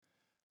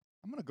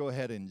I'm going to go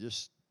ahead and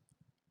just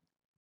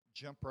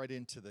jump right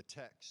into the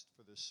text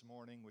for this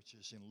morning, which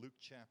is in Luke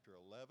chapter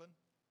 11. We're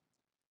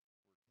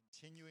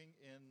continuing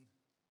in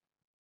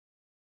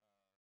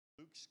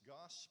Luke's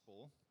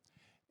gospel,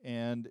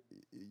 and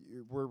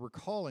we're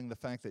recalling the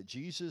fact that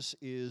Jesus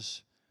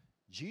is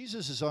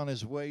on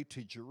his way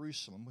to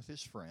Jerusalem with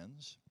his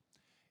friends,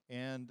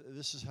 and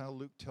this is how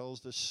Luke tells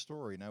this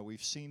story. Now,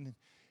 we've seen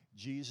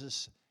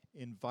Jesus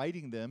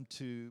inviting them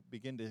to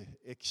begin to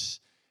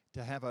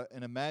have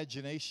an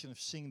imagination of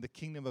seeing the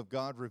kingdom of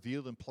God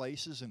revealed in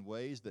places and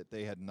ways that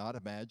they had not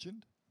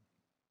imagined.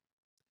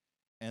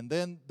 And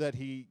then that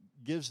he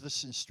gives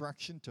this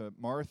instruction to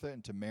Martha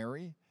and to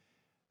Mary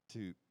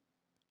to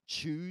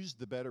choose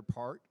the better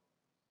part,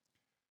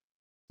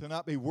 to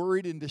not be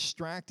worried and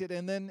distracted.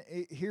 And then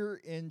here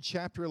in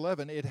chapter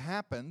 11, it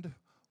happened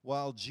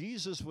while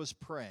Jesus was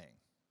praying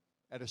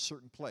at a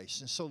certain place.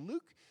 And so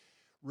Luke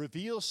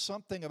reveals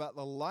something about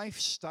the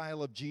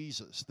lifestyle of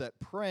Jesus, that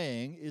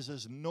praying is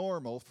as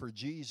normal for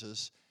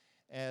Jesus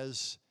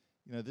as,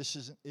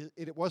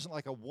 it wasn't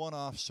like a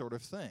one-off sort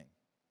of thing.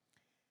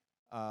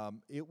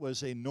 It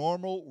was a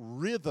normal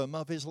rhythm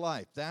of his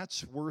life.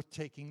 That's worth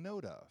taking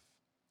note of.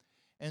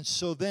 And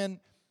so then,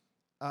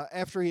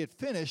 after he had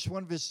finished,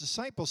 one of his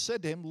disciples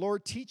said to him,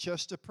 "Lord, teach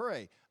us to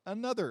pray."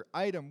 Another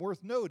item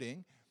worth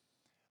noting,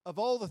 of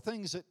all the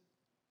things that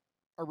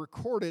are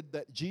recorded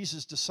that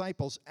Jesus'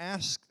 disciples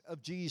asked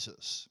of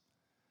Jesus,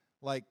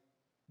 like,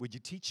 would you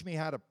teach me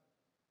how to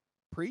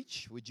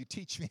preach? Would you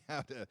teach me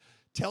how to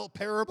tell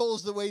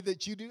parables the way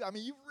that you do? I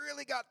mean, you've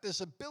really got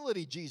this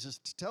ability, Jesus,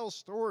 to tell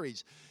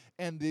stories.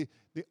 And the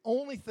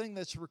only thing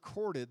that's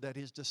recorded that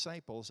his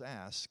disciples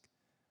ask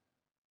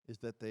is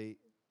that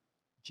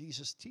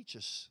Jesus teach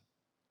us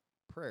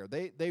prayer.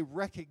 They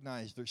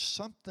recognize there's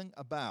something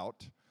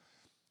about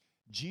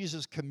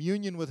Jesus'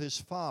 communion with his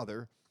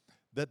Father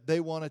that they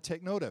want to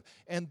take note of.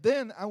 And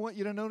then I want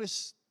you to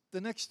notice the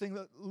next thing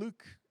that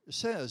Luke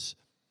says.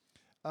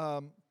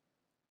 You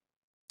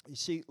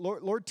see,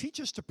 Lord, teach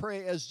us to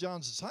pray as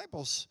John's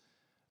disciples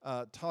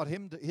taught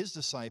his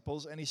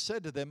disciples, and he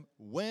said to them,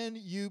 when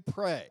you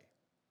pray.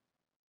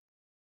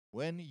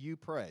 When you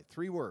pray.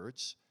 3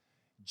 words.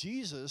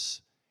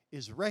 Jesus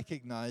is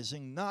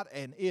recognizing not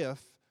an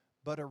if,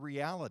 but a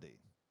reality.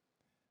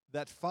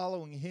 That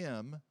following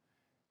him,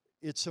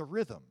 it's a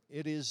rhythm.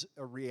 It is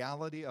a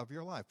reality of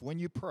your life. When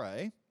you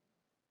pray,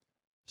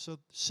 so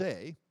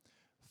say,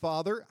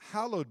 Father,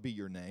 hallowed be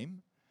your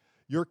name.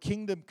 Your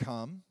kingdom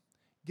come.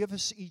 Give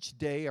us each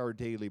day our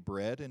daily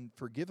bread, and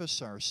forgive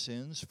us our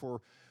sins,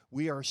 for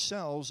we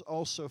ourselves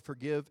also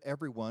forgive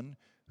everyone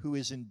who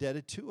is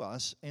indebted to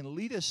us, and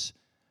lead us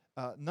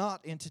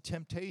not into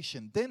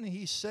temptation. Then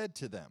he said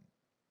to them,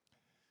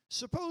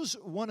 suppose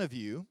one of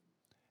you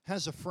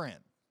has a friend,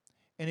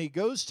 and he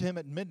goes to him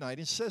at midnight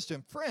and says to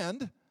him,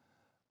 friend,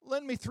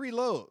 lend me 3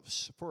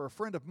 loaves, for a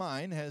friend of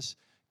mine has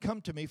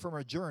come to me from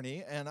a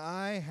journey, and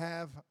I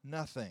have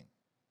nothing.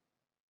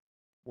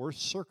 Worth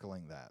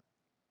circling that.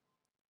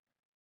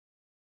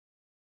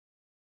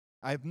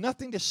 I have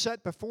nothing to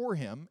set before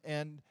him,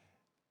 and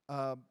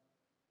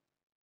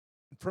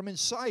from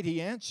inside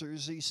he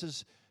answers, he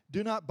says,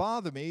 do not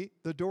bother me,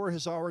 the door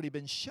has already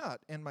been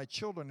shut, and my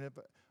children have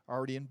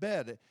already in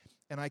bed,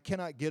 and I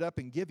cannot get up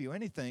and give you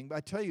anything. But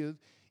I tell you,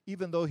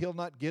 even though he'll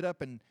not get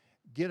up and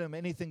get him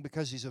anything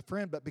because he's a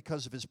friend, but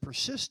because of his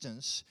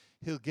persistence,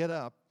 he'll get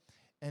up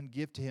and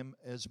give to him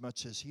as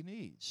much as he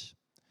needs.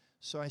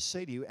 So I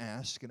say to you,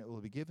 ask, and it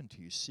will be given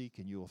to you. Seek,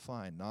 and you will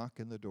find. Knock,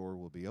 and the door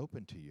will be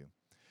open to you.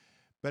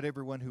 But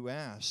everyone who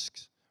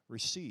asks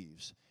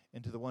receives,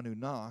 and to the one who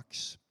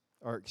knocks,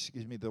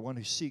 the one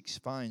who seeks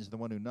finds, the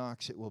one who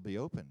knocks, it will be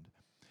opened.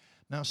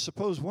 Now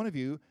suppose one of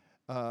you,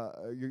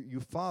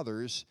 you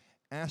fathers,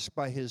 ask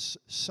by his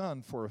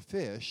son for a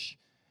fish.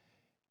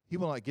 He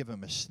will not give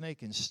him a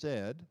snake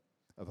instead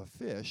of a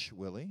fish,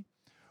 will he?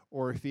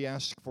 Or if he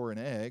asks for an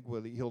egg,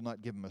 he'll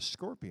not give him a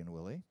scorpion,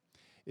 will he?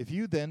 If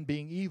you then,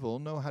 being evil,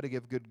 know how to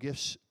give good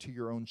gifts to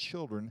your own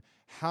children,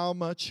 how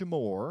much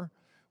more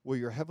will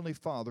your heavenly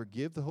Father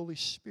give the Holy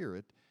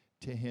Spirit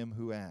to him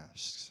who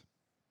asks?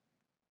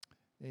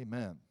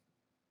 Amen.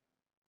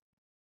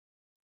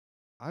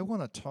 I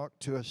want to talk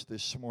to us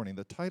this morning.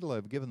 The title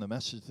I've given the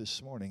message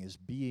this morning is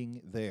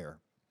Being There.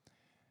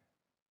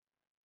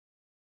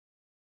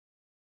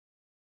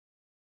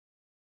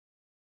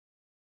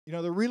 You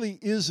know, there really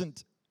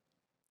isn't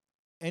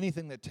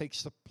anything that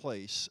takes the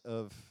place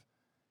of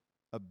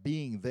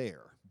being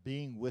there,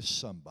 being with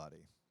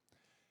somebody.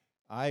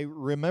 I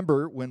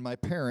remember when my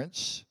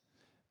parents,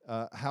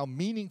 how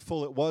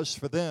meaningful it was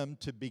for them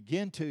to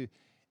begin to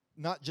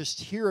not just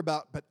hear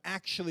about, but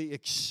actually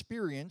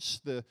experience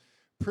the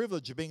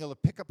privilege of being able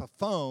to pick up a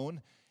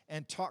phone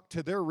and talk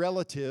to their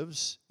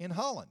relatives in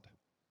Holland.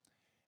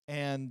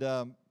 And,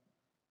 up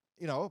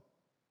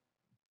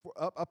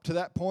to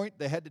that point,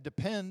 they had to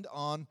depend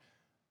on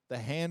the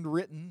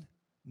handwritten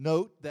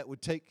note that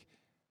would take,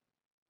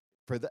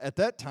 at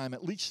that time,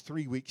 at least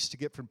 3 weeks to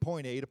get from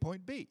point A to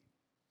point B.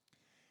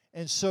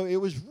 And so it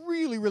was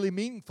really, really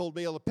meaningful to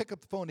be able to pick up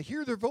the phone to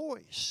hear their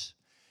voice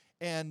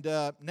And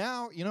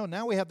now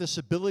we have this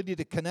ability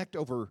to connect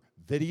over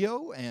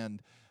video,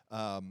 and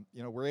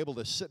we're able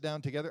to sit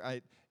down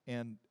together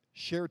and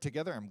share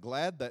together. I'm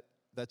glad that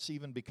that's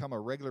even become a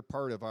regular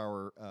part of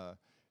our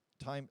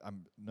time.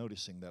 I'm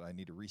noticing that I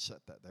need to reset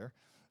that there.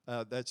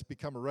 That's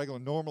become a regular,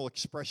 normal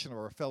expression of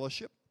our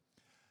fellowship.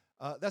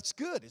 That's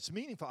good. It's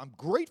meaningful. I'm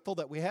grateful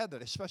that we had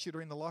that, especially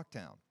during the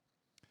lockdown.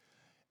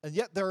 And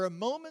yet there are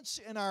moments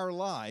in our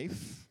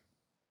life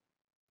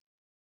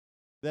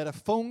that a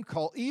phone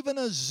call, even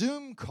a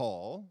Zoom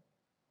call,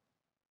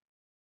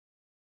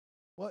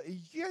 well,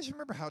 you guys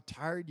remember how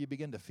tired you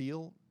begin to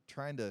feel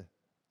trying to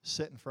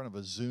sit in front of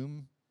a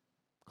Zoom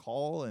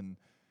call and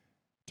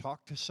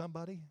talk to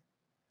somebody?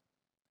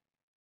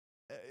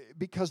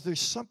 Because there's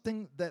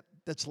something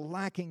that's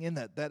lacking in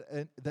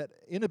that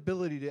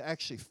inability to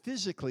actually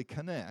physically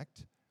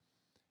connect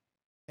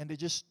and to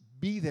just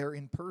be there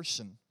in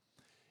person.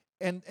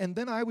 And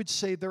then I would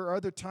say there are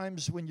other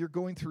times when you're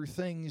going through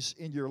things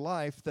in your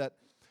life that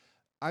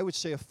I would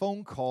say a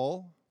phone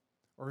call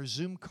or a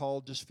Zoom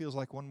call just feels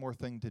like one more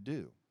thing to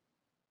do.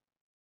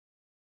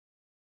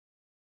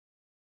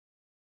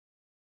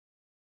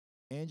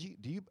 Angie,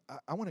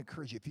 I want to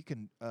encourage you, if you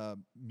can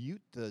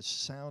mute the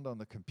sound on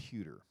the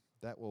computer.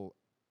 That will,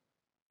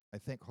 I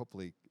think,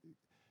 hopefully,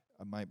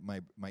 my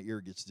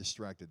ear gets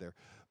distracted there.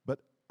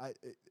 But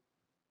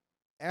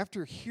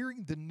after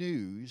hearing the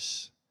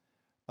news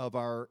of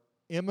our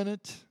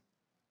imminent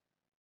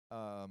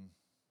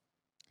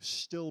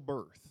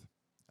stillbirth,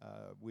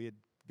 we had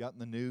gotten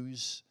the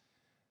news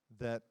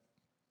that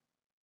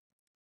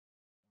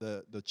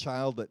the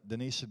child that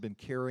Denise had been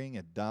carrying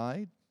had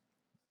died.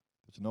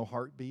 There's no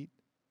heartbeat.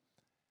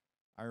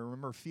 I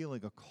remember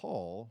feeling a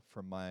call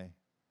from my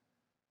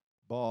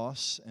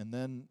boss, and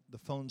then the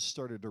phone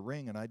started to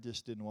ring, and I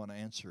just didn't want to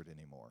answer it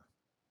anymore.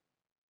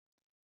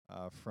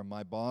 From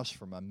my boss,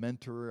 from my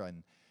mentor,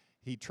 and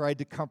he tried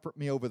to comfort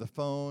me over the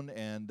phone,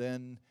 and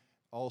then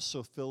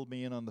also filled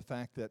me in on the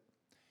fact that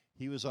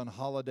he was on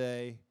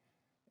holiday,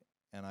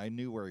 and I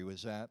knew where he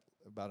was at,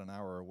 about an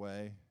hour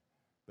away,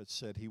 but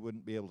said he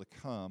wouldn't be able to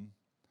come.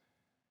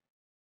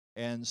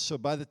 And so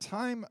by the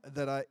time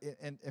that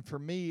and for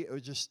me, it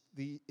was just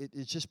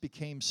it just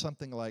became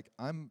something like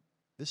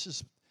this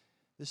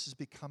is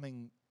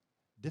becoming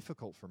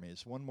difficult for me.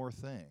 It's one more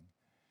thing.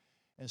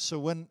 And so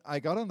when I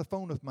got on the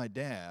phone with my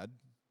dad,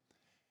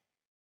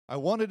 I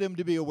wanted him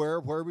to be aware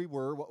of where we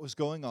were, what was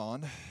going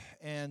on.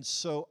 And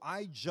so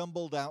I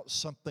jumbled out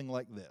something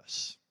like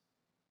this.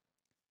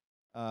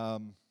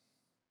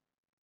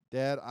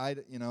 Dad,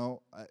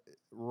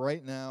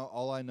 right now,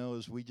 all I know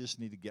is we just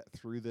need to get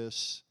through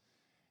this.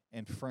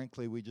 And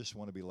frankly, we just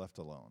want to be left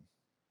alone.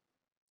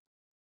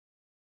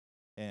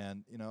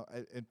 And,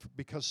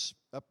 because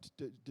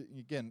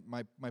again,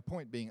 my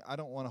point being, I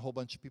don't want a whole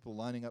bunch of people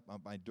lining up at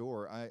my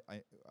door.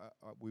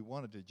 We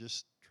wanted to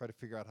just try to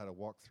figure out how to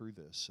walk through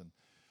this.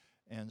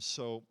 And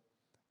so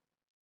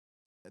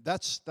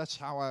that's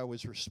how I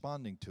was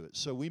responding to it.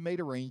 So we made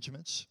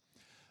arrangements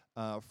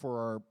for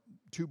our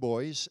two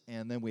boys,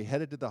 and then we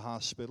headed to the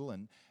hospital.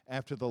 And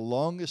after the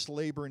longest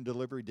labor and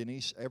delivery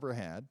Denise ever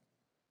had,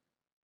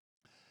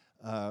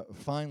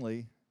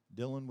 finally,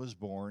 Dylan was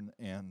born,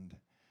 and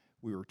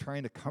we were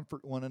trying to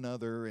comfort one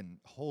another and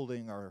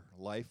holding our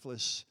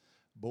lifeless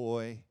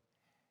boy.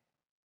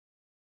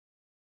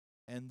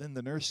 And then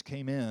the nurse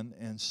came in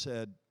and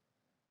said,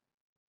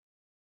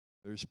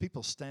 "There's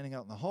people standing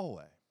out in the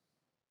hallway."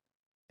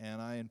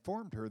 And I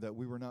informed her that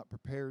we were not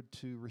prepared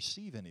to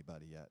receive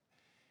anybody yet.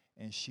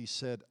 And she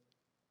said,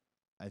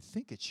 "I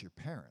think it's your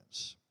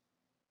parents."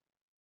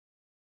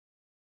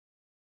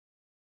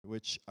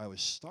 Which I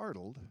was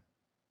startled,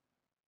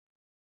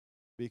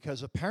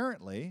 because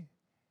apparently,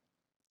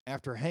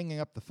 after hanging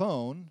up the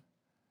phone,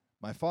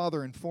 my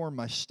father informed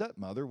my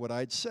stepmother what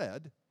I'd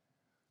said,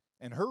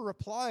 and her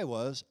reply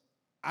was,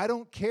 "I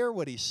don't care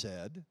what he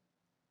said.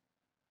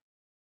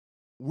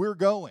 We're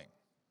going.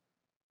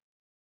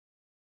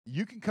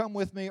 You can come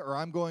with me, or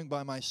I'm going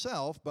by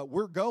myself, but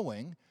we're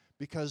going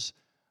because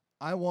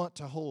I want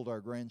to hold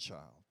our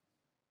grandchild."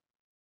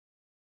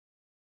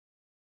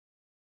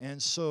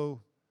 And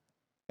so,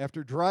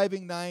 after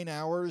driving 9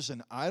 hours,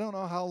 and I don't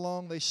know how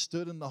long they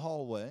stood in the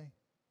hallway,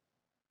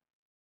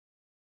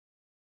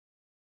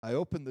 I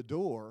opened the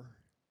door,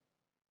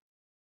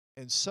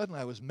 and suddenly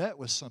I was met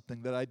with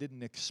something that I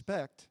didn't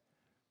expect,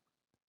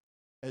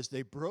 as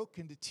they broke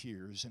into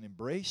tears and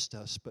embraced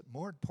us, but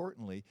more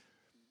importantly,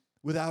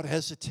 without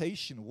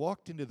hesitation,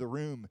 walked into the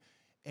room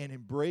and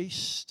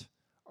embraced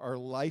our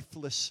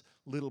lifeless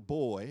little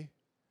boy,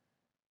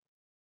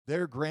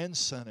 their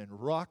grandson, and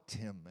rocked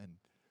him and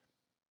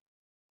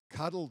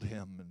cuddled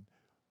him and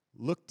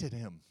looked at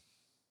him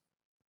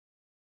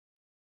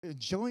and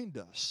joined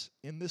us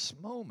in this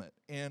moment.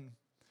 And,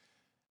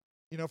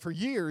 for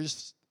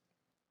years,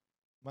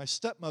 my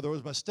stepmother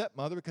was my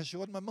stepmother because she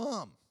wasn't my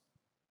mom.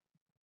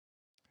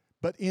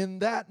 But in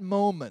that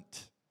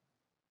moment,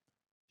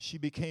 she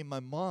became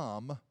my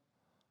mom,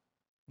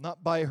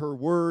 not by her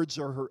words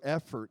or her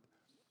effort,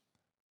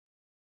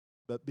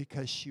 but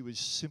because she was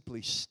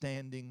simply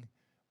standing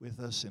with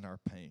us in our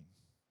pain.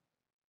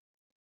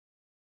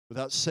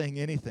 Without saying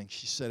anything,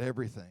 she said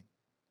everything.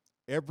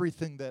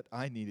 Everything that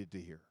I needed to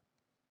hear.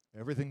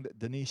 Everything that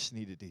Denise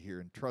needed to hear.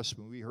 And trust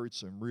me, we heard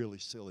some really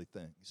silly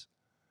things.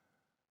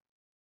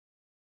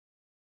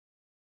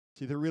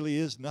 See, there really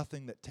is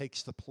nothing that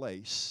takes the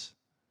place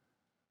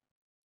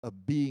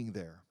of being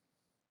there.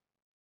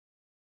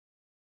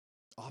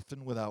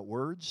 Often without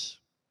words,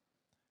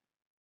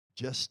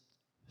 just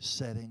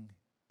sitting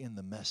in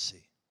the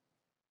messy.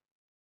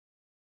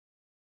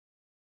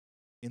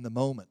 In the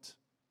moment.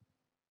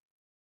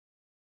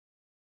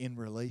 In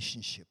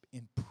relationship,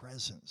 in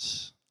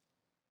presence.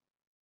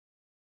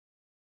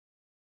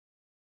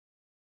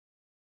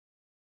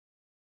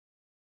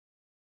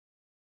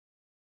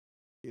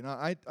 You know,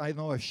 I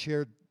know I've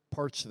shared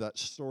parts of that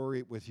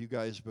story with you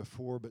guys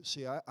before, but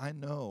see, I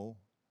know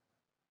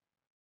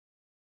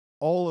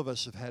all of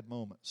us have had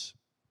moments.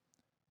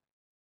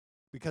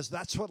 Because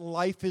that's what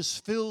life is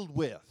filled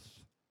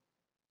with.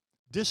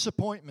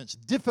 Disappointments,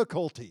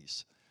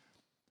 difficulties.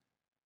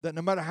 That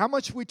no matter how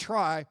much we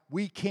try,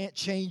 we can't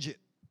change it.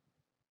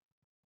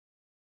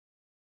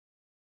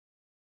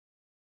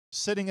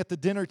 Sitting at the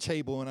dinner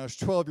table when I was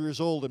 12 years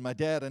old, and my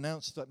dad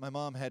announced that my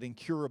mom had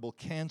incurable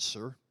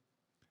cancer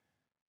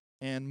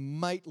and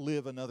might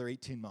live another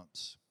 18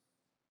 months.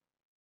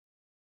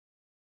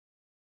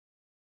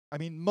 I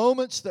mean,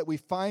 moments that we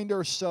find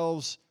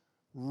ourselves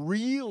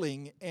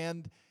reeling,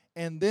 and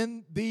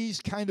then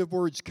these kind of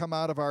words come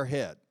out of our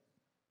head.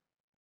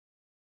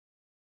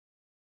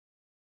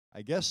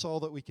 I guess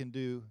all that we can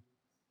do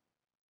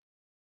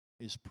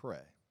is pray.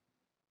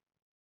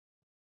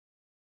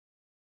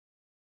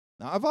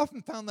 Now, I've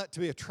often found that to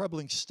be a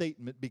troubling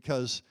statement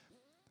because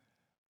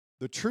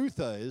the truth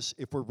is,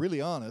 if we're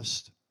really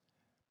honest,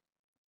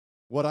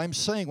 what I'm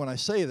saying when I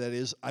say that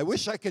is, I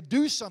wish I could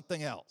do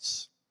something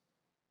else.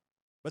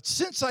 But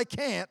since I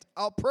can't,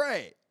 I'll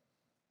pray.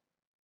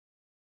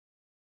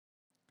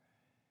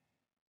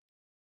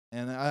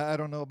 And I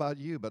don't know about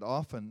you, but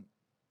often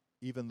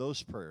even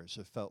those prayers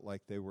have felt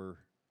like they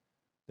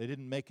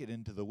didn't make it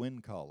into the win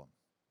column.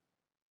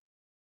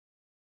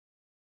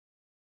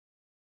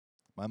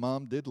 My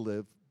mom did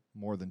live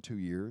more than 2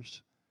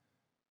 years,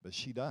 but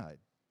she died.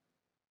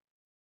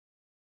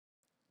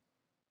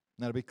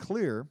 Now, to be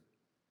clear,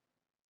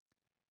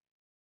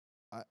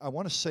 I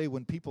want to say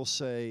when people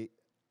say,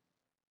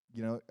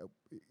 you know,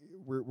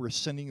 we're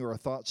sending you our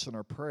thoughts and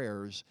our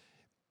prayers,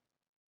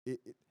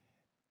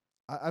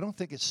 I don't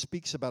think it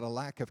speaks about a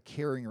lack of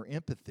caring or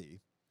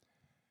empathy.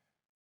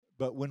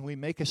 But when we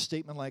make a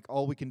statement like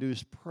all we can do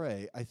is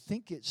pray, I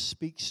think it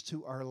speaks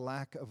to our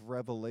lack of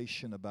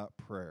revelation about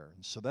prayer.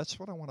 And so that's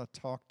what I want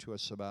to talk to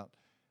us about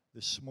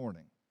this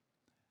morning.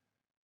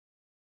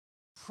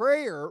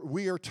 Prayer,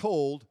 we are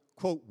told,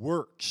 quote,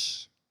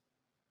 works.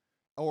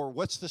 Or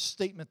what's the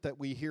statement that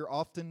we hear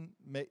often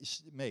made?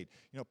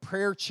 You know,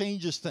 prayer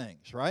changes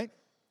things, right?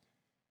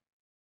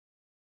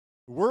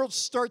 The world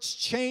starts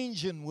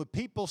changing when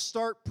people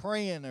start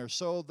praying, or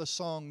so the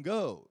song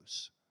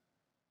goes.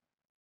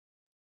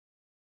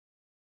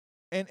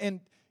 And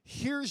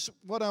here's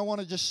what I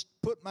want to just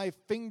put my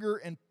finger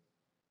and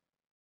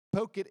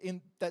poke it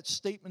in that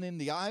statement in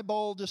the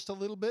eyeball just a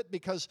little bit,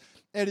 because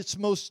at its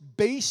most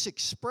base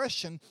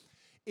expression,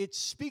 it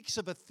speaks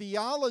of a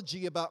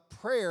theology about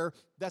prayer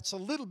that's a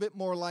little bit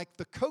more like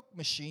the Coke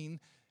machine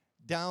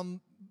down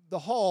the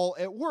hall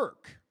at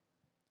work.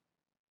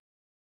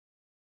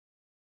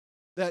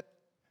 That,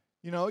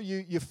 you know,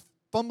 you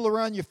fumble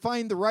around, you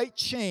find the right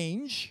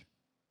change,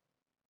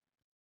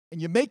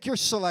 and you make your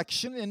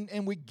selection,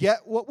 and we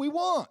get what we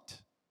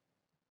want.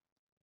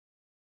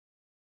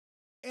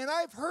 And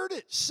I've heard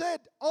it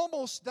said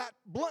almost that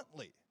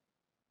bluntly.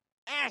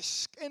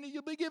 Ask, and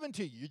it'll be given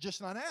to you. You're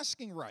just not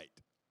asking right.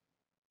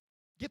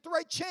 Get the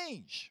right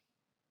change.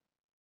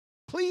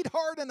 Plead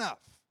hard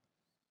enough.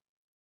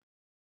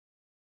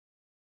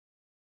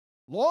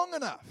 Long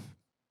enough.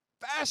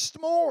 Fast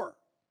more.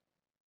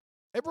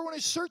 Everyone who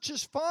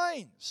searches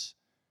finds.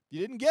 If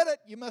you didn't get it,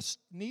 you must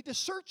need to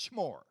search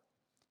more.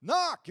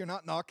 Knock, you're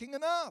not knocking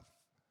enough.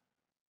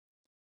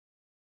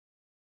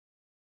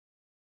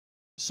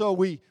 So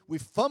we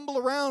fumble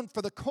around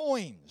for the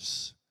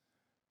coins.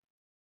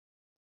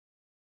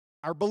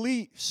 Our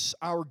beliefs,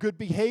 our good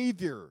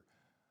behavior,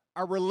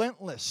 our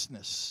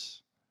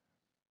relentlessness.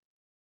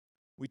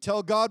 We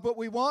tell God what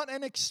we want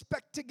and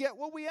expect to get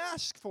what we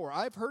ask for.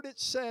 I've heard it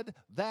said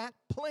that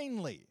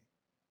plainly.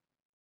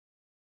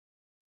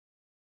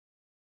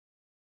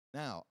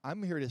 Now,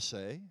 I'm here to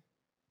say,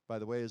 by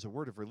the way, as a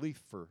word of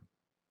relief for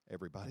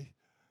everybody,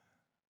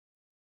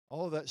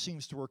 all of that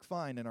seems to work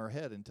fine in our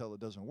head until it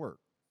doesn't work.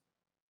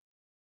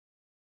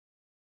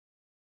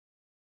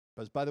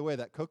 Because, by the way,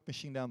 that Coke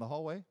machine down the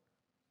hallway,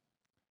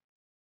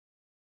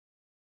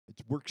 it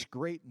works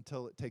great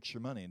until it takes your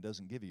money and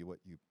doesn't give you what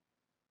you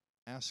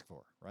ask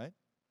for, right?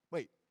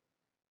 Wait.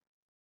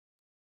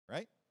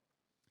 Right?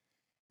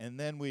 And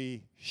then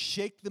we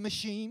shake the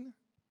machine.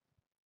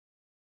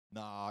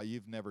 Nah,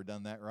 you've never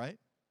done that, right?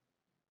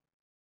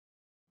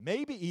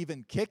 Maybe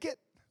even kick it.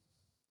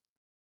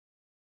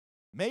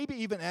 Maybe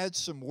even add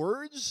some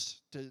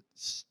words to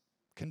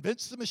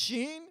convince the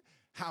machine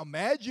how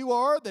mad you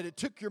are that it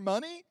took your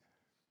money,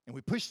 and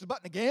we push the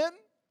button again?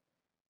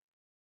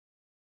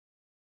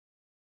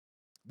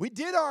 We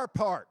did our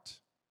part,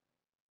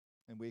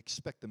 and we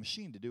expect the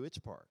machine to do its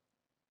part.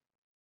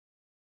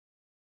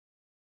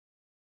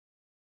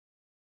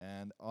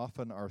 And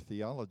often our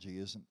theology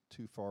isn't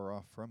too far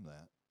off from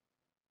that.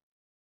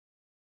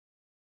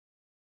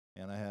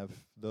 And I have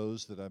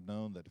those that I've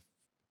known that have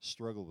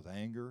struggled with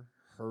anger,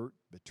 hurt,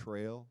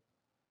 betrayal,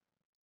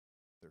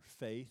 their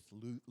faith,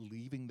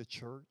 leaving the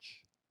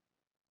church.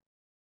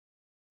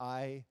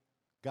 I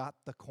got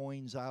the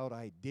coins out.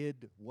 I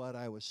did what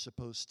I was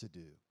supposed to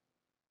do.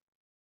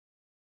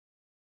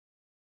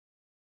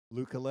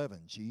 Luke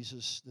 11,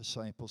 Jesus'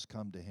 disciples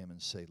come to him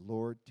and say,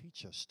 Lord,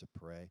 teach us to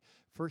pray.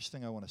 First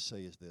thing I want to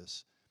say is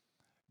this: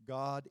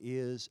 God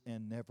is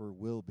and never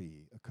will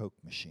be a Coke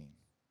machine.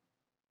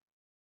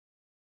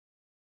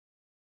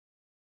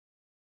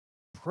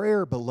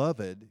 Prayer,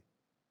 beloved,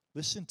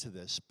 listen to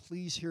this.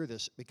 Please hear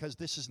this, because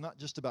this is not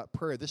just about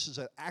prayer. This is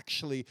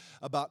actually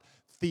about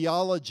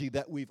theology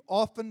that we've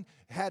often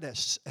had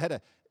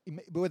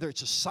whether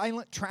it's a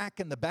silent track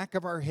in the back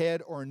of our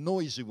head or a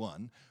noisy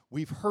one,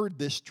 we've heard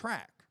this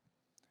track.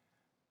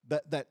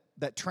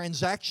 That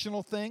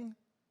transactional thing,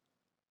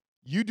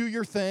 you do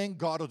your thing,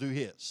 God will do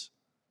his.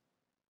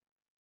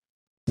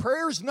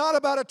 Prayer is not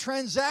about a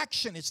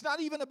transaction. It's not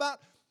even about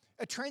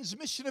a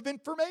transmission of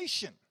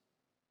information.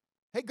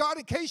 Hey, God,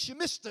 in case you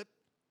missed it,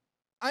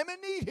 I'm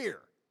in need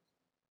here.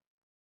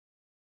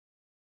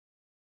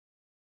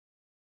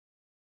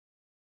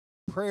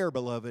 Prayer,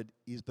 beloved,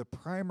 is the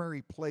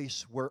primary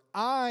place where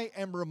I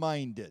am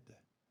reminded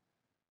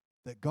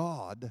that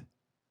God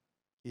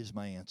is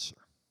my answer.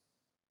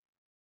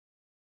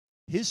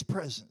 His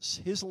presence,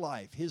 His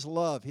life, His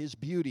love, His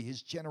beauty,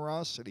 His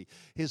generosity,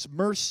 His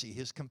mercy,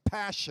 His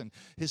compassion,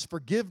 His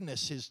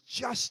forgiveness, His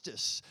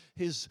justice,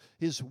 His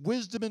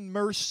wisdom and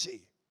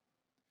mercy.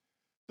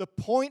 The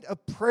point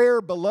of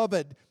prayer,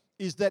 beloved,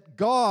 is that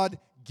God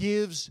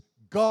gives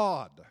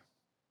God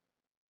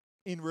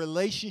in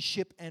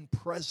relationship and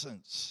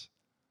presence.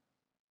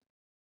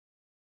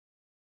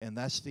 And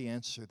that's the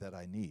answer that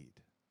I need.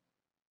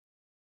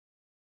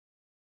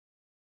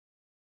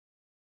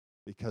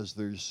 Because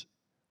there's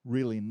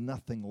really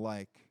nothing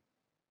like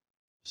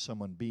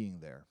someone being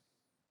there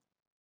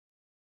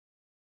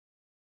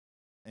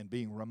and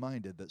being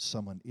reminded that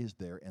someone is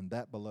there, and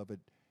that, beloved,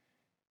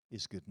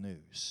 is good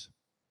news.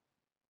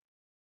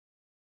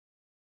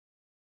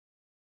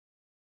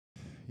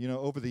 You know,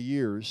 over the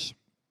years,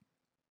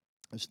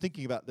 I was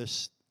thinking about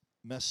this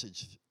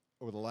message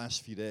over the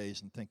last few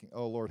days and thinking,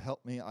 oh, Lord,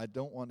 help me. I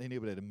don't want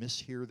anybody to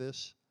mishear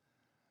this.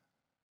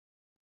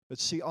 But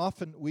see,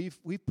 often we've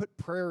put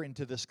prayer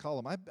into this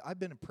column. I've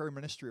been in prayer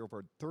ministry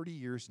over 30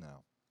 years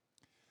now,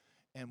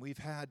 and we've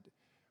had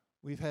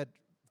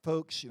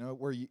folks, you know,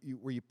 where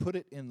you put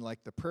it in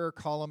like the prayer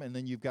column, and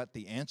then you've got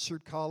the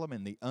answered column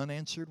and the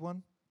unanswered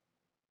one.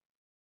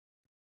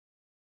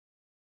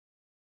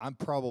 I'm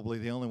probably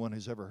the only one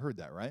who's ever heard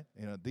that, right?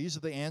 You know, these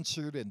are the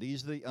answered and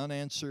these are the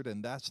unanswered,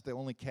 and that's the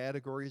only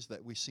categories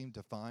that we seem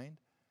to find.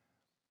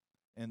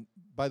 And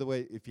by the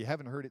way, if you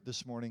haven't heard it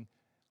this morning,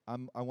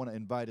 I want to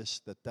invite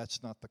us that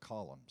that's not the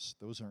columns.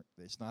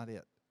 It's not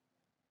it.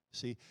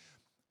 See,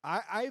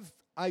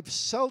 I've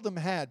seldom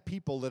had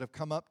people that have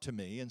come up to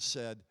me and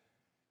said,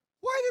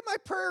 why did my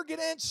prayer get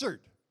answered?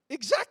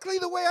 Exactly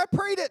the way I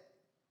prayed it.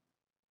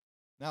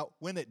 Now,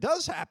 when it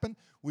does happen,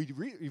 we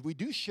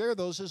do share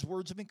those as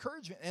words of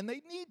encouragement, and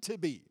they need to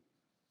be.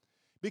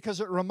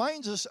 Because it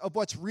reminds us of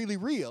what's really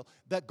real,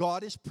 that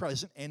God is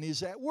present and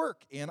is at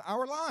work in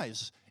our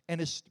lives, and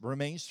it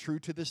remains true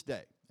to this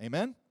day.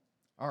 Amen?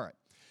 All right.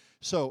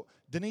 So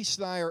Denise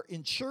and I are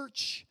in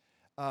church.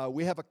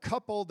 We have a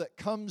couple that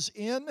comes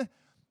in,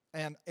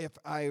 and if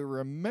I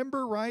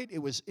remember right,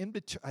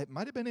 it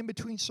might have been in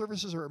between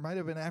services, or it might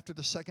have been after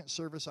the second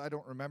service. I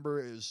don't remember.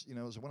 It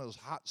was one of those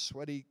hot,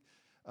 sweaty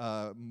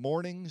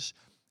mornings,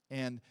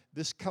 and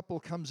this couple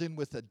comes in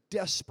with a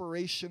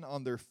desperation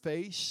on their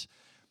face.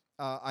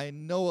 I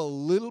know a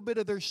little bit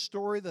of their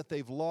story, that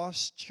they've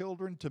lost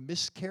children to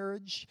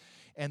miscarriage,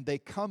 and they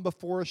come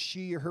before us.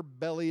 Her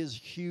belly is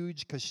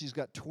huge because she's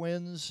got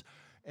twins,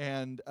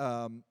 and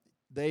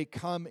they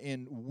come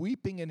in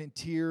weeping and in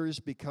tears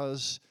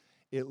because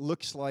it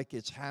looks like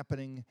it's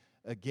happening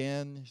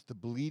again. The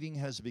bleeding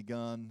has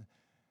begun,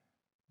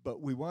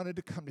 but we wanted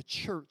to come to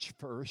church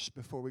first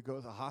before we go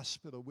to the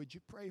hospital. Would you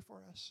pray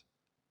for us?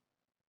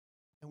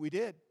 And we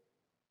did.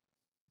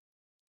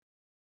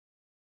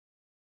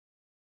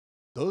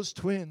 Those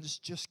twins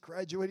just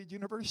graduated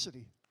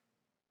university.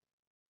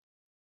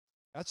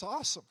 That's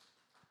awesome.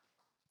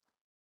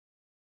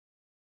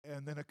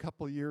 And then a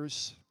couple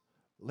years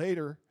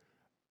later,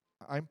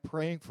 I'm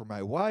praying for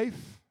my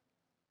wife,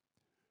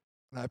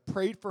 and I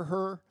prayed for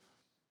her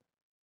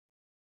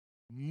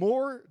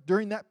more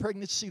during that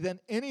pregnancy than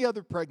any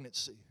other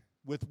pregnancy,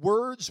 with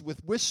words, with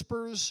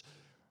whispers,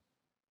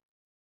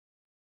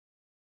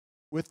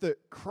 with the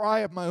cry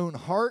of my own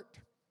heart.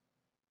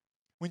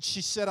 When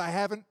she said, I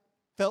haven't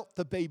felt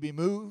the baby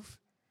move.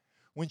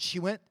 When she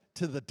went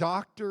to the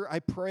doctor, I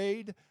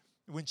prayed.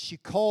 When she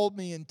called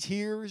me in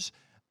tears,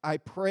 I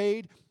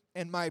prayed.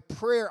 And my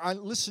prayer,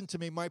 listen to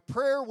me, my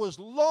prayer was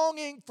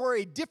longing for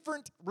a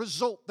different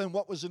result than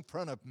what was in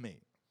front of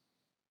me.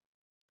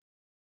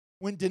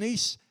 When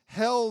Denise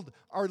held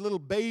our little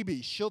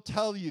baby, she'll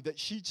tell you that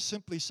she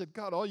simply said,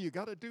 God, all you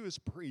got to do is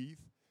breathe.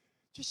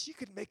 Just you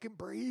can make him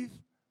breathe.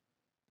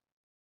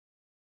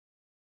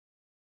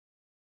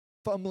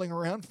 Fumbling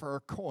around for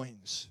our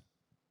coins.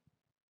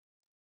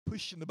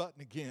 Pushing the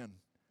button again.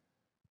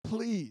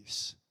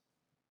 Please.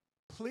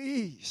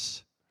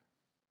 Please.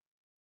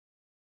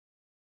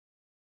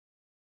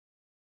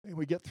 And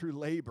we get through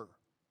labor.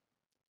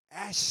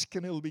 Ask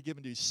and it will be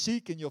given to you.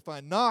 Seek and you'll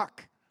find.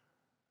 Knock.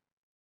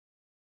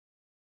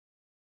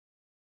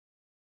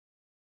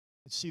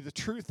 And see, the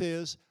truth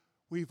is,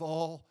 we've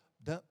all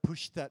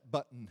pushed that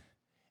button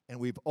and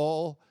we've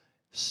all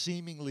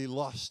seemingly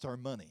lost our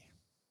money.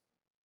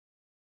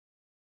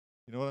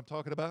 You know what I'm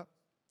talking about?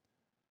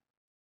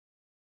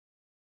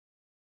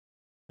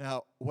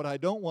 Now, what I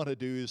don't want to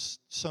do is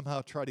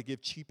somehow try to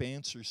give cheap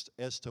answers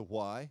as to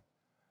why.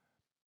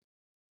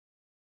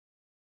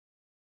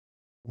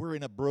 We're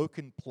in a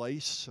broken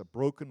place, a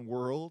broken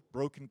world,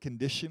 broken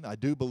condition. I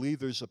do believe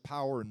there's a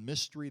power and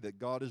mystery that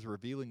God is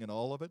revealing in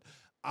all of it.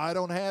 I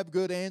don't have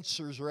good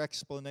answers or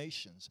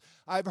explanations.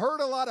 I've heard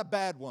a lot of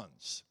bad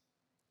ones.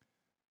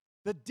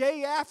 The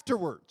day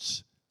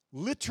afterwards,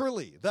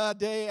 literally the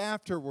day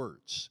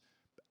afterwards,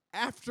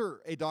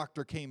 after a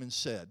doctor came and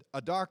said,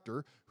 a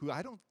doctor who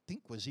I don't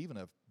think was even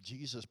a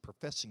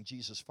professing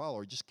Jesus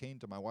follower, just came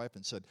to my wife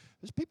and said,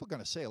 there's people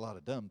going to say a lot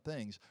of dumb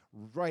things.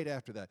 Right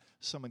after that,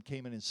 someone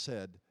came in and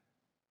said,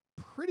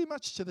 pretty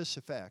much to this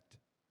effect,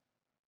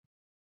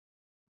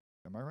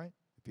 am I right?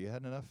 If you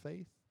had enough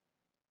faith?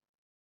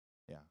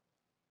 Yeah.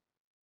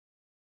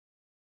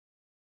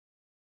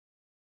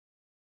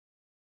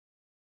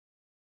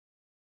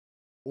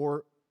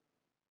 Or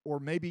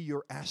maybe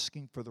you're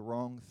asking for the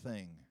wrong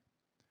thing,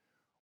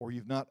 or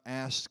you've not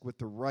asked with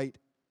the right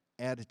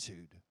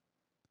attitude.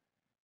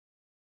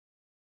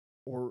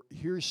 Or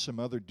here's some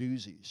other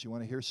doozies. You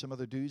want to hear some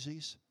other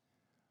doozies?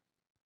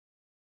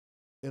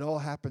 It all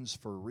happens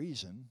for a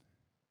reason,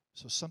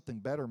 so something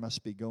better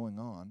must be going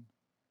on.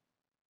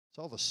 It's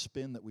all the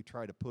spin that we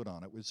try to put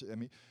on it.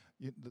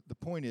 The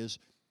point is,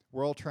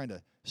 we're all trying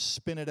to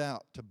spin it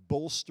out to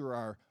bolster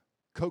our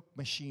Coke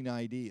machine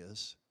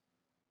ideas.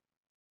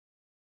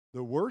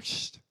 The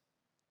worst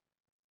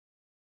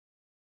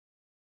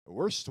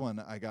one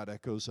I got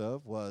echoes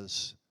of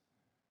was,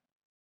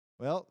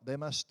 well,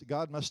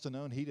 God must have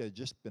known he'd have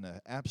just been an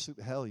absolute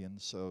hellion,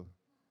 so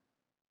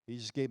he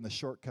just gave him the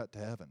shortcut to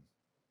heaven.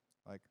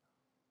 Like,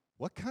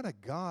 what kind of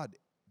God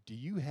do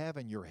you have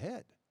in your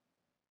head?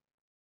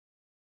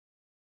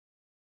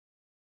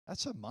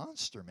 That's a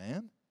monster,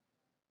 man.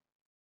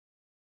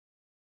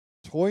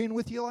 Toying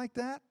with you like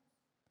that?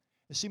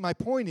 You see, my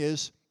point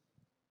is,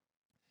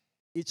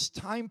 it's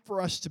time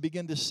for us to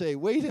begin to say,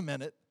 wait a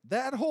minute,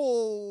 that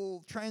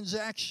whole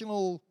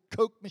transactional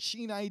Coke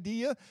machine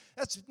idea,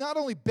 that's not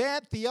only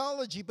bad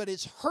theology, but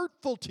it's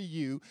hurtful to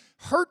you,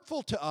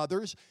 hurtful to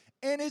others,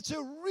 and it's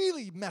a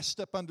really messed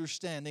up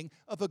understanding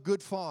of a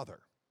good father.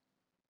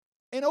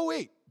 And oh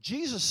wait,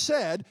 Jesus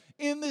said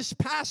in this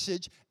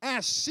passage,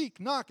 ask, seek,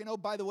 knock, and oh,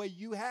 by the way,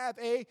 you have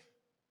a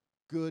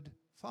good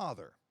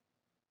father.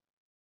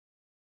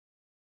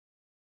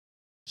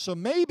 So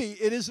maybe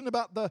it isn't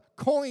about the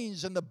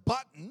coins and the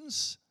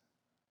buttons.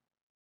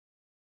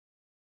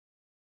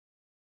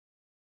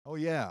 Oh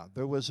yeah,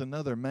 there was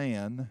another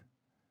man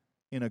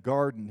in a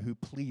garden who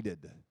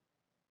pleaded,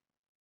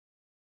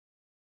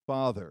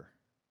 Father,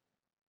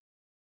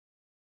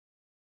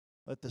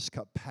 let this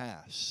cup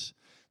pass.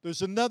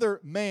 There's another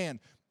man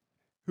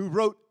who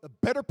wrote a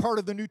better part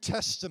of the New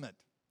Testament,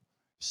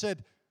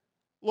 said,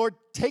 Lord,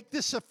 take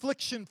this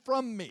affliction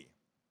from me.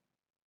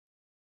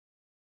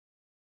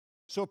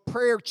 So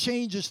prayer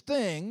changes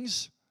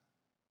things.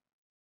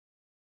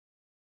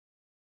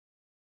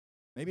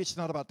 Maybe it's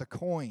not about the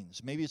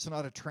coins. Maybe it's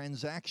not a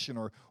transaction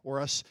or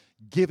us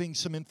giving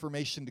some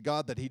information to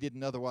God that he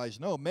didn't otherwise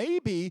know.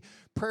 Maybe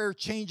prayer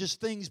changes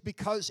things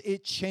because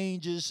it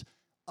changes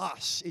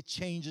us. It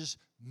changes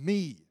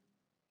me.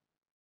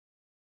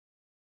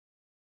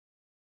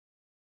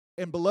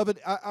 And beloved,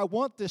 I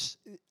want this,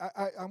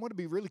 I want to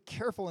be really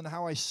careful in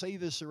how I say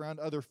this around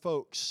other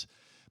folks.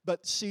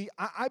 But see,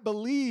 I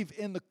believe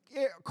in the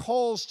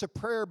calls to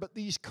prayer, but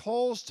these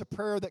calls to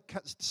prayer that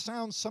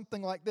sound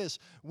something like this.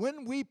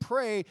 When we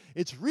pray,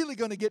 it's really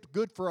going to get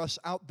good for us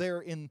out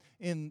there in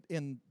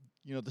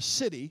the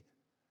city.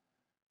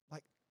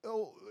 Like,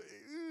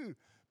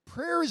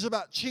 prayer is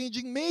about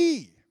changing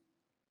me.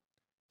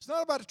 It's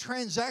not about a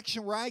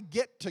transaction where I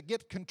get to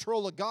get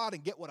control of God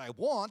and get what I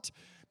want.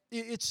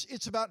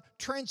 It's about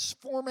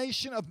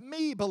transformation of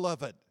me,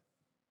 beloved.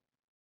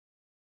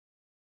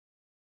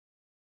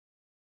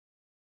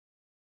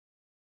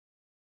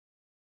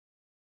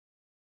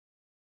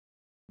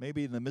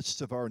 Maybe in the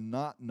midst of our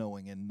not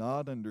knowing and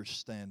not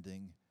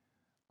understanding,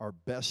 our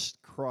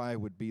best cry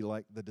would be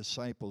like the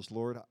disciples,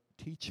 Lord,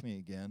 teach me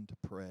again to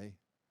pray.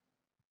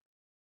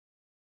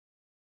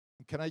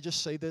 Can I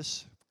just say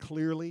this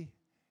clearly?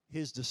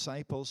 His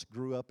disciples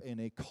grew up in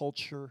a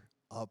culture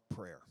of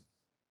prayer.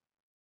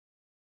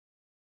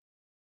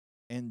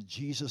 And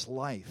Jesus'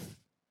 life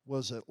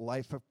was a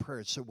life of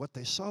prayer. So what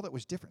they saw that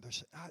was different, they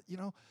said,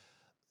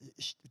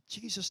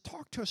 Jesus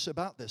talked to us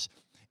about this.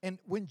 And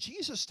when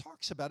Jesus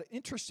talks about it,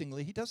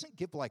 interestingly, he doesn't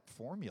give like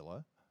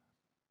formula.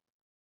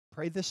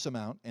 Pray this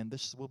amount, and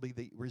this will be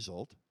the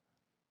result.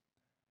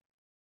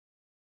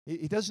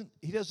 He doesn't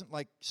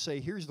like say,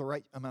 here's the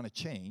right amount of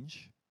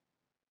change,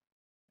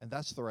 and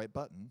that's the right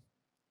button.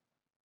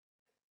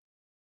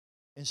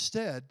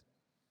 Instead,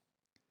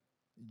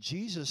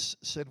 Jesus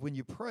said, when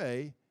you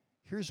pray,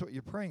 here's what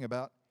you're praying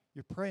about.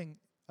 You're praying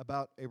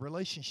about a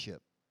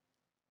relationship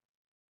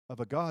of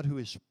a God who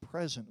is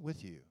present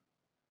with you.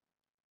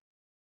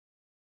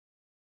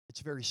 It's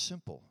very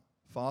simple.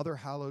 Father,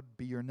 hallowed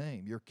be your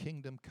name. Your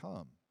kingdom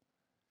come.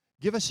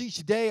 Give us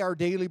each day our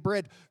daily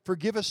bread.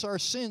 Forgive us our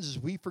sins as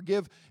we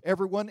forgive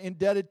everyone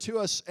indebted to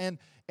us. And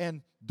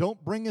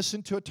don't bring us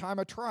into a time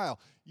of trial.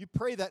 You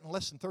pray that in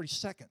less than 30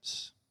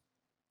 seconds.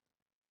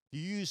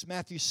 You use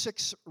Matthew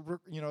 6,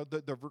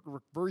 the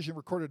version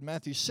recorded in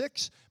Matthew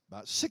 6,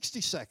 about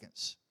 60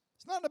 seconds.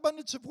 It's not an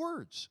abundance of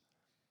words.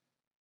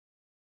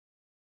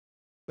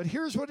 But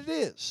here's what it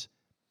is.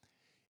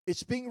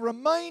 It's being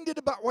reminded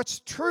about what's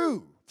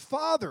true.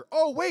 Father,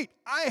 oh wait,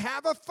 I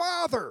have a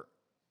Father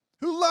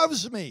who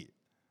loves me.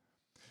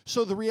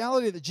 So the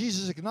reality that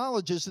Jesus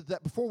acknowledges is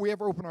that before we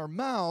ever open our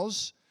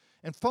mouths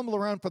and fumble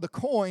around for the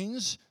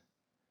coins,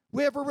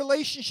 we have a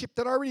relationship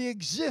that already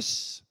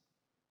exists.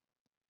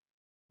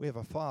 We have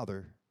a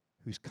Father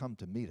who's come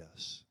to meet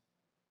us.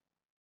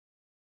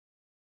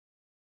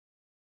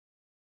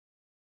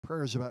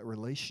 Prayer is about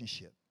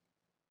relationship.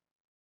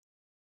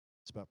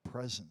 It's about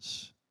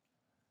presence.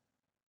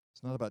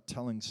 It's not about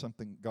telling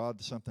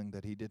God something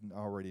that he didn't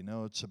already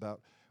know. It's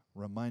about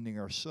reminding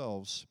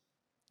ourselves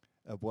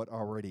of what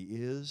already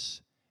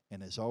is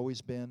and has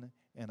always been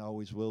and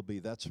always will be.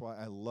 That's why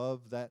I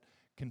love that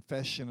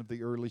confession of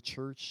the early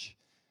church.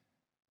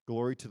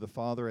 Glory to the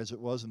Father, as it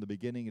was in the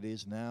beginning, it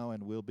is now,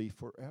 and will be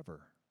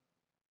forever.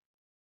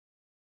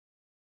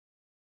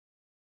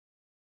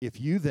 If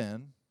you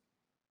then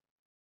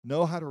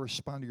know how to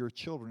respond to your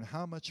children,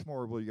 how much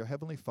more will your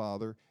Heavenly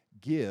Father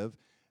give?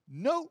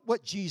 Note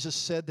what Jesus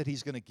said that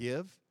he's going to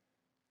give.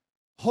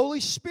 Holy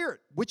Spirit,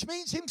 which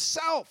means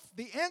himself.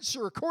 The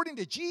answer, according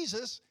to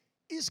Jesus,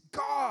 is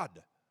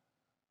God.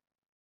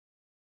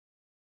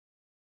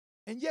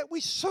 And yet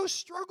we so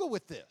struggle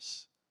with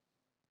this.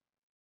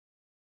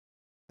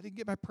 I didn't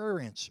get my prayer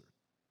answered.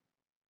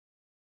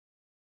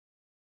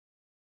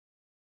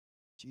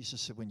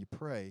 Jesus said when you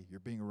pray, you're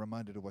being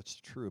reminded of what's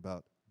true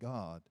about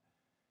God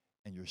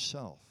and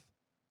yourself.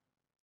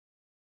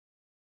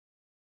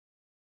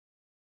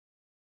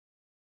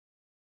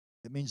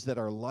 It means that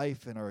our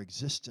life and our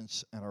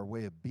existence and our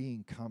way of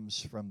being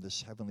comes from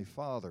this Heavenly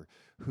Father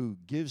who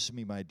gives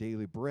me my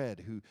daily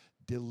bread, who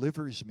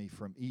delivers me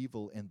from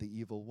evil and the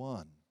evil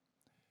one.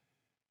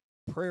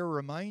 Prayer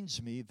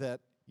reminds me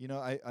that,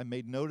 I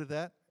made note of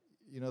that,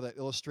 that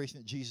illustration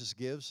that Jesus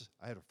gives.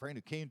 I had a friend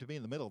who came to me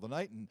in the middle of the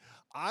night, and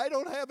I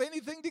don't have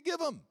anything to give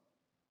him.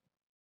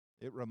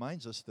 It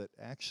reminds us that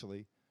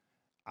actually,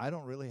 I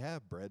don't really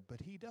have bread,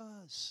 but he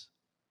does.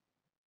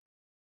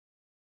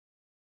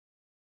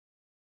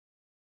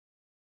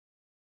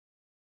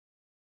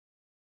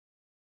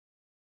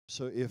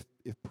 So if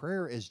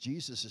prayer, as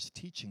Jesus is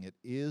teaching it,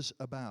 is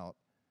about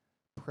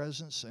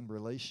presence and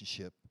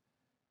relationship,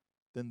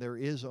 then there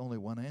is only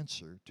one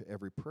answer to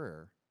every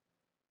prayer.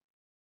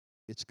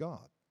 It's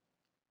God.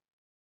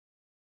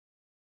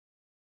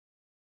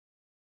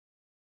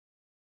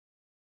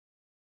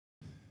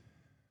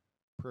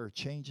 Prayer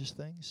changes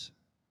things.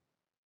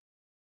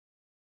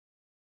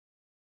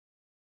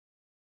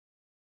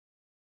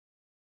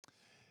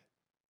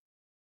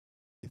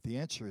 If the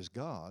answer is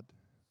God,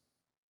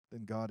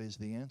 then God is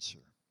the answer.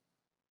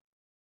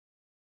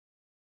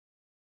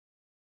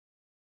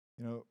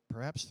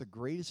 Perhaps the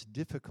greatest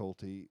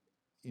difficulty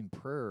in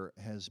prayer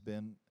has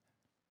been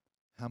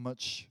how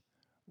much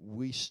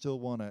we still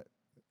want to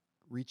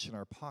reach in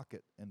our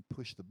pocket and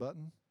push the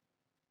button.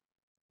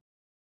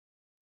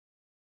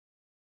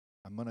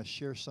 I'm going to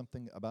share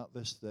something about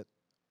this that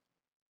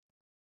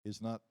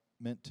is not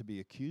meant to be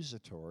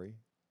accusatory,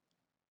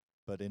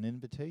 but an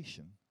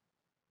invitation.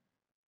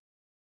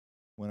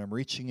 When I'm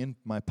reaching in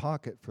my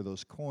pocket for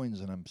those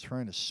coins and I'm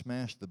trying to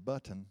smash the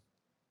button,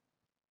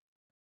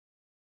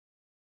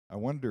 I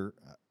wonder,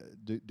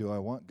 do I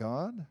want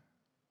God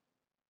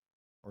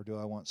or do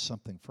I want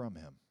something from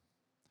him?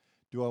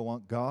 Do I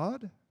want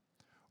God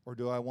or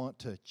do I want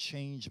to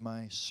change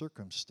my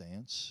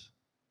circumstance?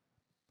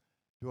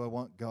 Do I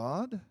want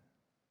God?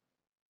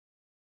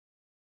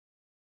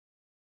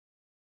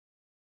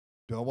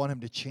 Do I want him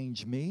to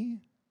change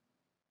me?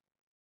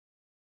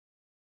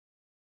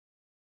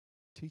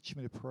 Teach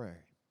me to pray.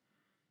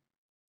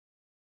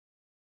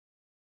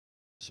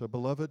 So,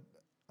 beloved,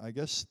 I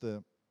guess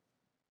the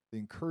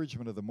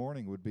encouragement of the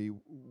morning would be,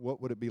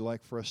 what would it be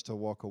like for us to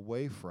walk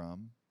away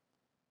from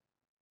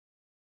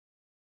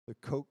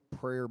the Coke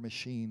prayer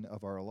machine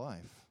of our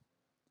life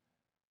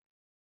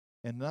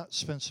and not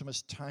spend so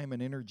much time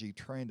and energy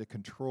trying to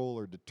control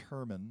or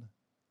determine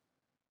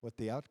what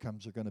the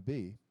outcomes are going to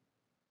be.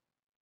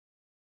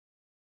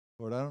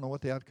 Lord, I don't know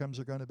what the outcomes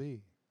are going to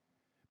be,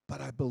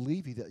 but I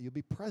believe you that you'll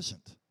be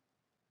present.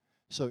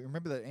 So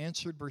remember that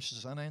answered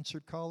versus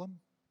unanswered column?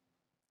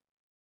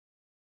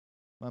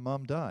 My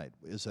mom died.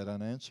 Is that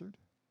unanswered?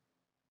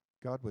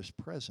 God was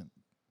present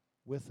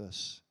with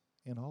us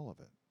in all of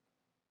it.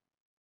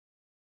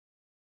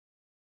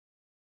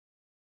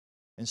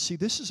 And see,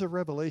 this is a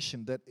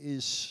revelation that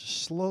is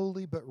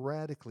slowly but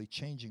radically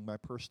changing my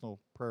personal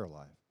prayer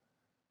life.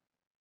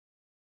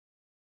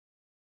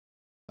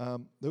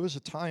 There was a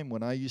time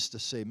when I used to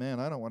say, "Man,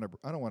 I don't want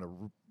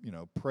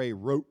to, pray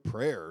rote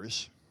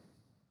prayers.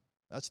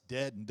 That's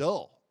dead and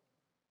dull."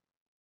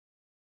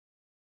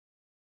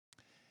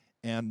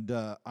 And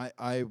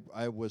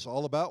I was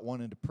all about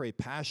wanting to pray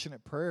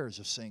passionate prayers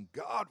of saying,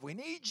 "God, we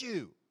need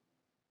you."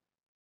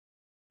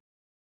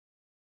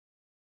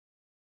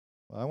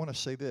 Well, I want to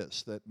say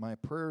this, that my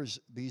prayers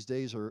these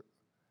days it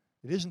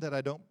isn't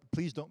that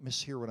please don't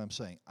mishear what I'm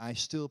saying. I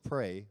still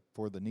pray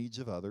for the needs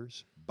of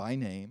others by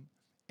name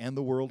and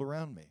the world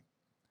around me.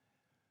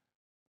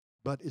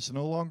 But it's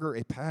no longer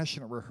a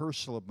passionate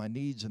rehearsal of my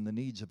needs and the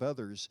needs of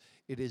others.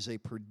 It is a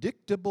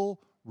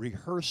predictable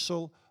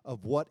rehearsal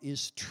of what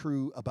is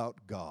true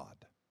about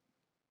God.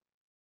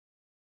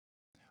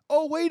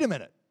 Oh, wait a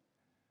minute.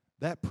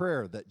 That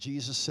prayer that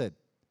Jesus said,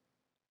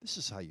 this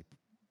is how you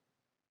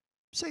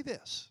say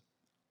this.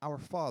 Our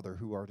Father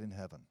who art in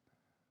heaven.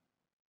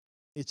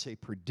 It's a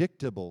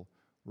predictable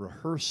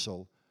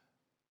rehearsal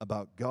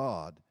about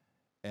God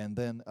and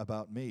then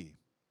about me.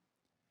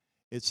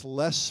 It's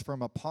less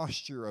from a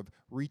posture of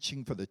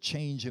reaching for the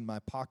change in my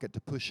pocket to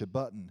push a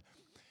button.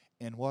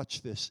 And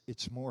watch this,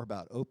 it's more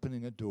about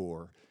opening a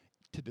door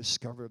to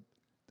discover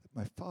that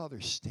my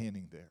Father's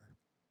standing there.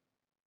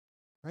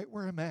 Right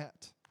where I'm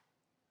at.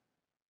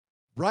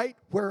 Right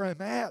where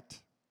I'm at.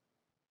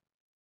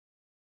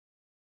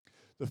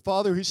 The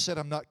Father who said,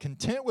 "I'm not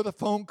content with a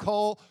phone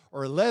call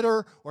or a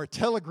letter or a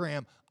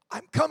telegram.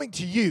 I'm coming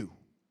to you."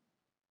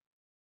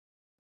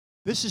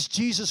 This is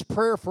Jesus'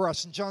 prayer for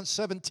us in John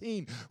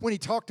 17 when he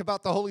talked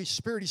about the Holy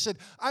Spirit. He said,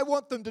 "I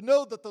want them to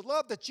know that the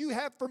love that you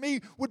have for me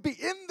would be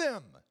in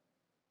them."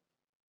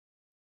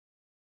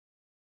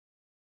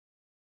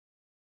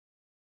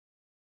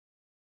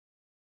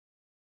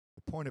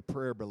 The point of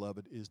prayer,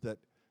 beloved, is that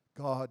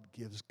God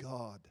gives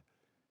God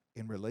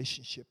in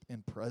relationship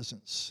and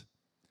presence.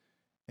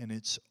 And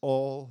it's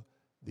all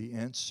the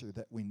answer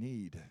that we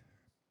need.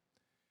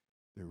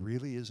 There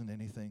really isn't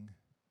anything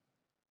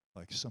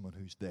like someone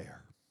who's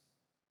there.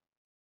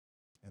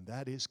 And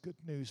that is good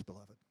news,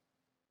 beloved.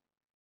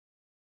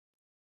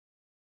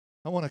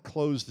 I want to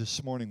close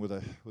this morning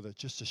with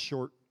just a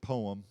short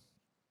poem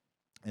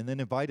and then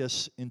invite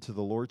us into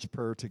the Lord's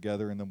Prayer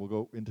together, and then we'll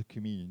go into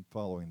communion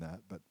following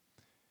that. But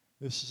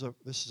this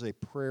is a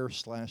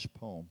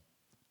prayer/poem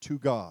to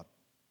God.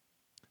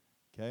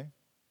 Okay?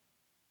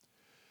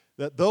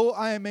 That though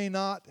I may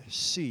not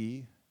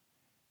see,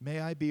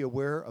 may I be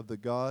aware of the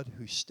God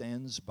who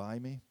stands by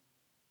me.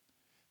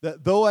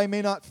 That though I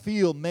may not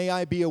feel, may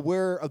I be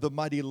aware of the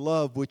mighty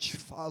love which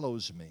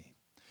follows me.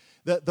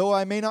 That though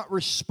I may not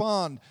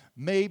respond,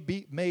 may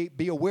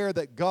be aware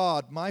that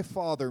God, my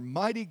Father,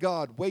 mighty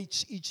God,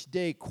 waits each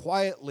day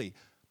quietly,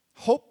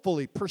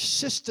 hopefully,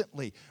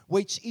 persistently,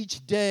 waits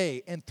each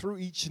day and through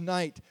each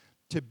night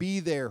to be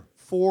there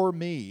for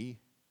me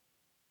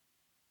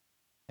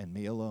and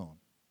me alone.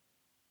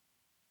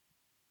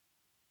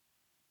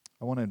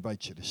 I want to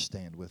invite you to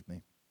stand with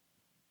me.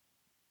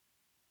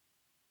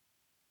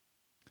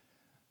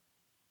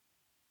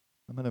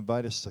 I'm going to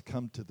invite us to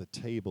come to the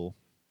table.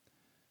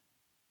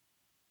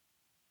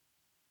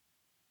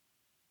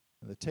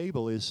 And the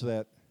table is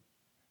that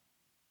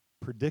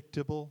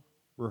predictable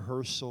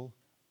rehearsal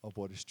of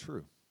what is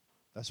true.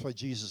 That's why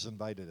Jesus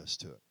invited us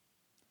to it.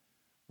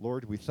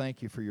 Lord, we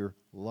thank you for your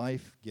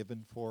life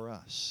given for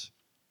us.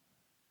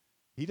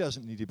 He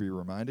doesn't need to be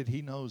reminded.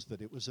 He knows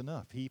that it was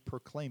enough. He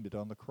proclaimed it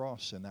on the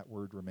cross, and that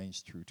word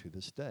remains true to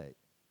this day.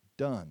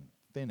 Done.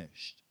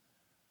 Finished.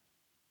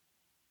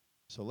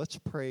 So let's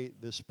pray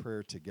this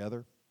prayer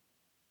together.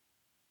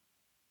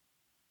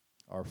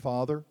 Our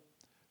Father,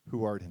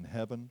 who art in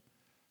heaven,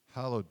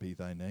 hallowed be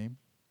thy name.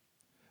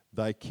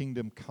 Thy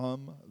kingdom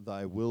come,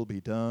 thy will be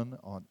done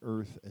on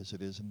earth as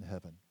it is in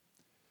heaven.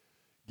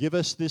 Give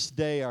us this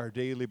day our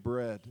daily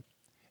bread,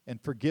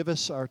 and forgive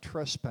us our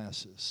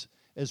trespasses,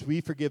 as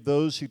we forgive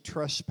those who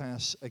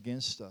trespass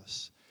against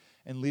us.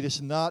 And lead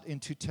us not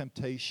into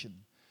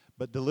temptation,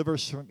 but deliver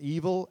us from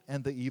evil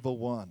and the evil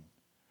one.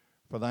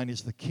 For thine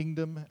is the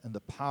kingdom and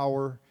the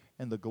power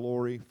and the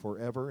glory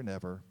forever and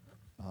ever.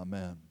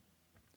 Amen.